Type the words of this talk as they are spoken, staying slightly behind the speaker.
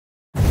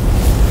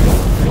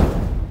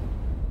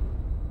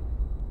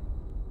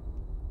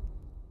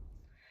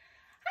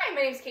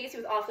my name is Casey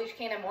with Off Leash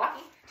Canine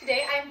Milwaukee.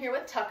 Today I am here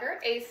with Tukr,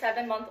 a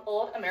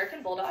 7-month-old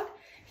American Bulldog.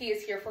 He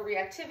is here for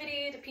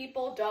reactivity to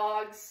people,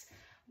 dogs,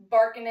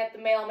 barking at the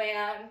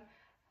mailman,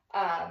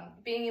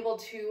 being able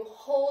to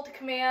hold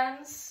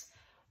commands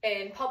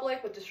in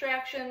public with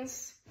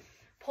distractions,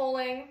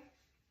 pulling.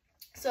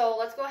 So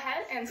let's go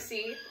ahead and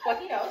see what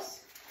he knows.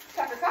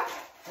 Tukr, come.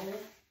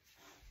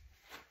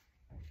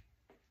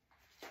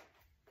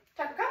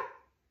 Tukr, come.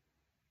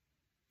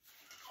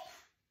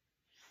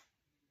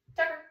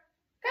 Tukr,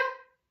 come.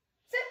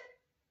 Sit.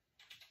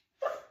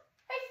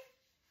 Hey.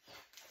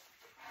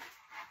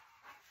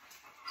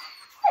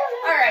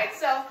 All right,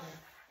 so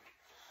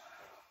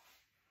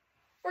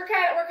we're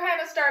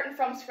kind of starting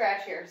from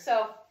scratch here.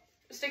 So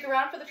stick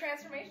around for the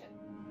transformation.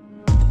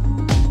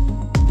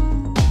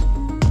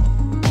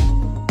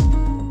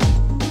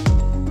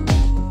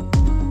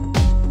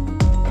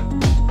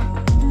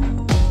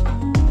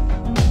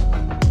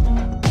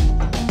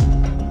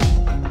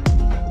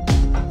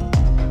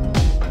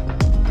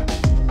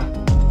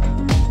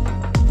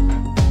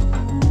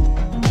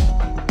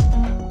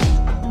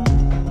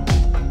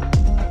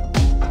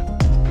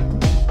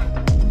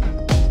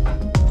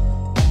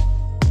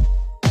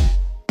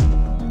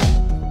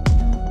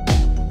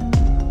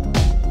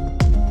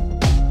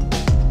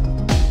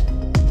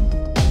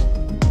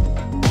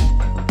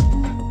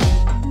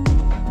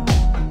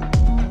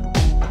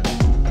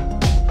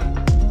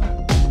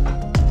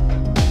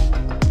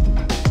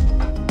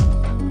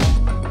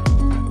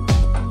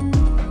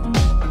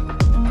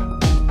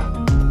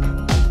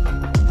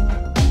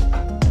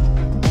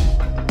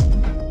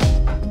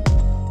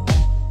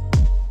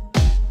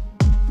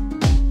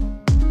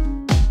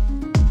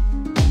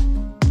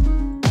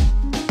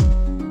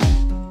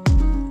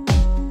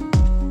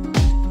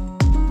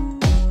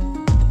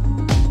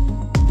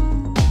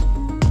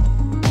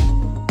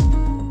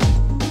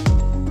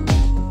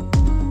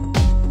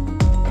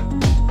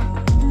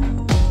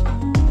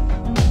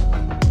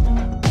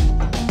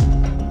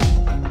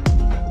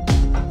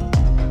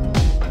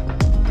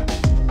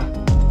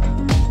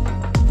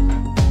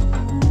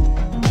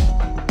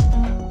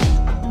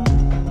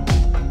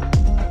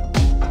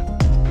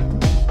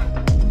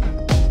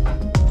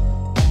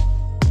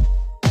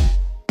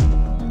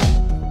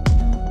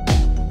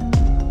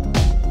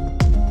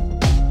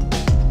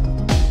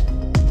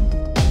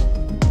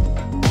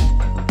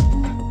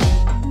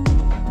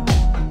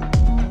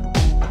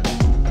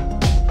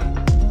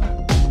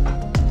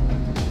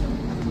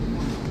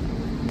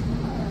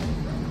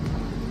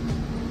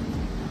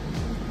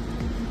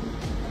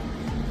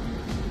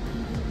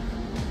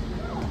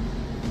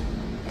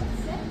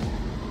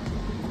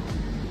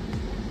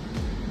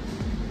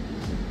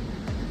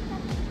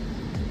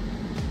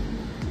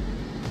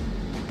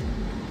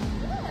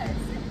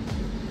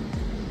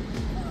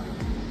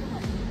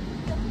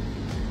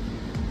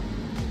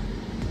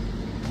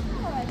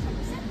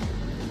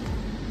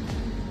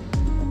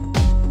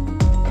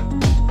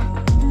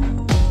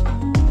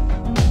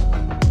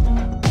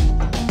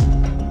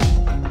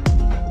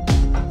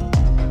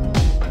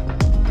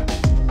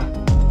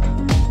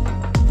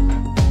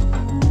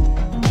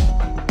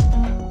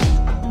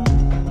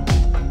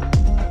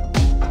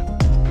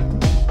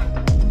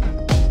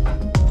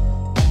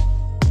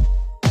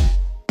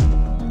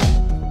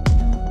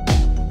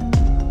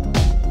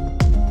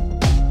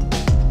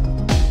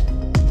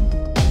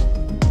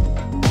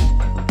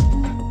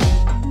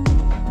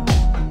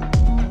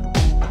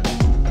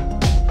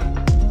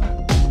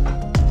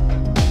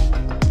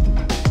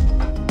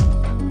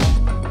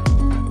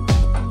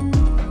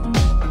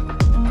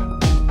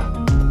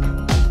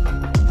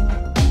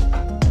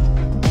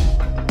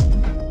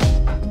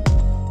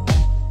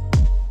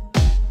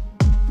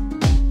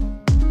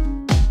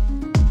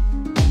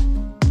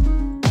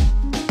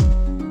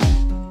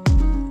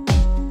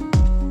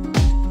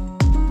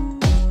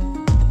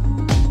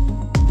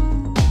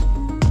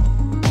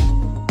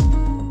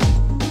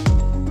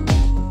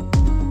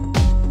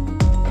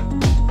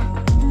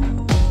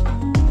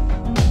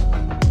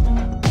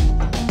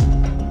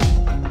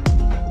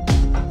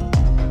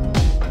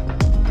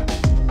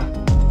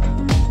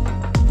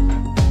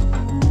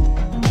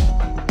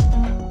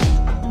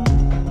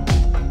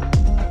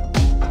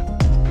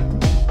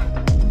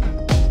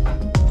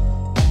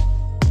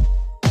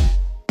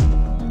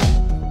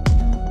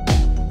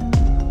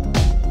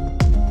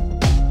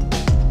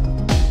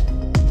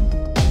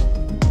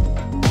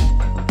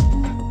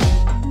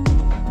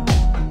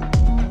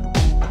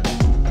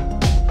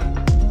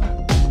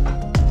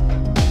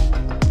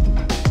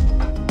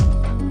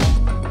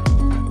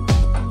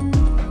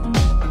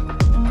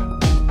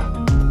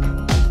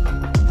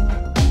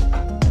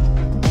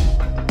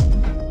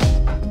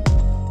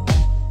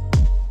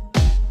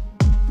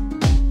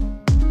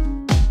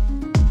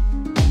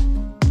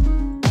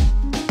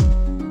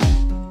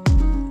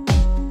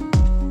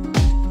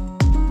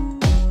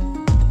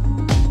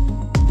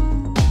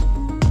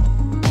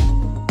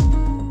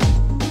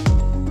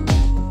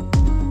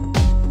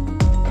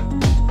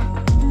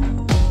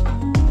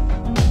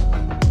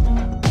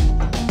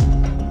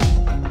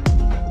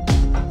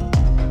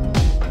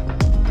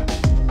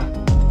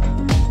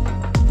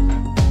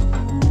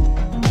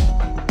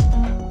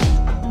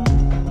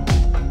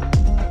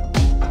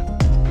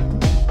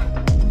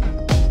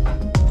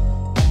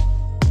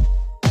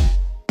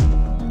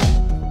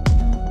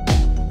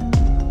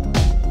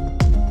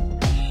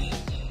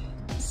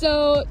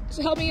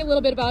 tell me a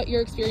little bit about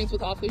your experience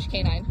with off-leash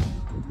canine.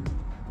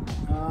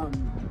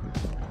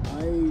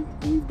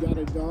 We've got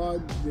a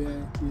dog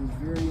that is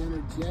very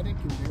energetic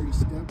and very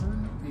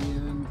stubborn,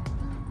 and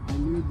I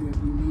knew that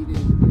we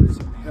needed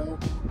some help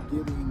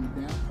getting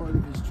that part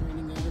of his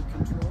training under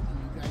control, and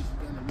you guys have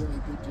done a really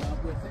good job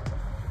with it.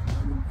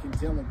 You can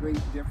tell a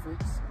great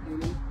difference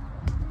in him,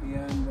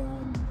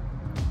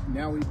 and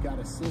now we've got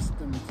a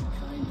system to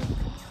kind of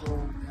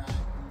control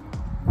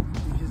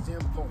his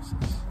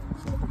impulses,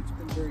 so it's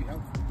been very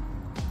helpful.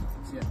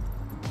 That's it.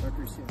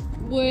 Tucker's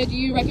it. Would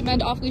you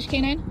recommend off-leash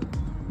canine?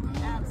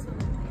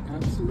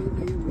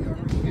 Absolutely, we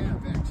already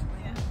have, actually.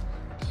 Yeah.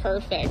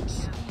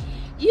 Perfect.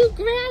 You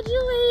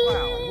graduated!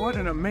 Wow, what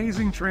an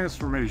amazing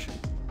transformation.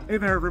 Hey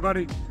there,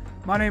 everybody.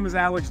 My name is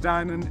Alex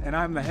Diamond, and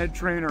I'm the head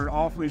trainer at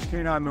Off-Leash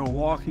Canine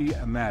Milwaukee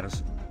and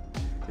Madison.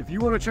 If you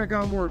want to check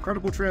out more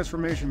incredible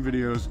transformation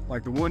videos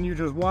like the one you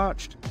just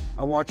watched,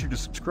 I want you to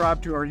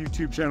subscribe to our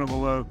YouTube channel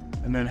below,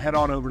 and then head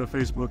on over to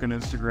Facebook and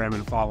Instagram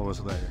and follow us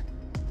there.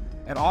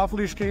 At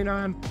Off-Leash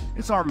Canine,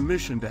 it's our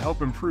mission to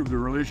help improve the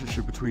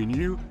relationship between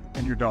you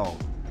and your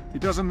dog. It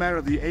doesn't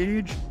matter the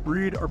age,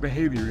 breed, or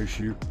behavior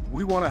issue,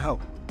 we want to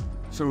help.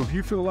 So if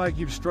you feel like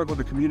you've struggled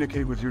to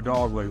communicate with your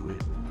dog lately,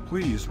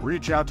 please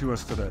reach out to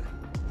us today.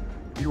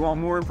 If you want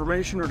more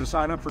information or to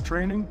sign up for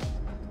training,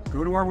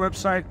 go to our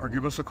website or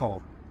give us a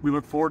call. We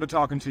look forward to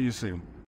talking to you soon.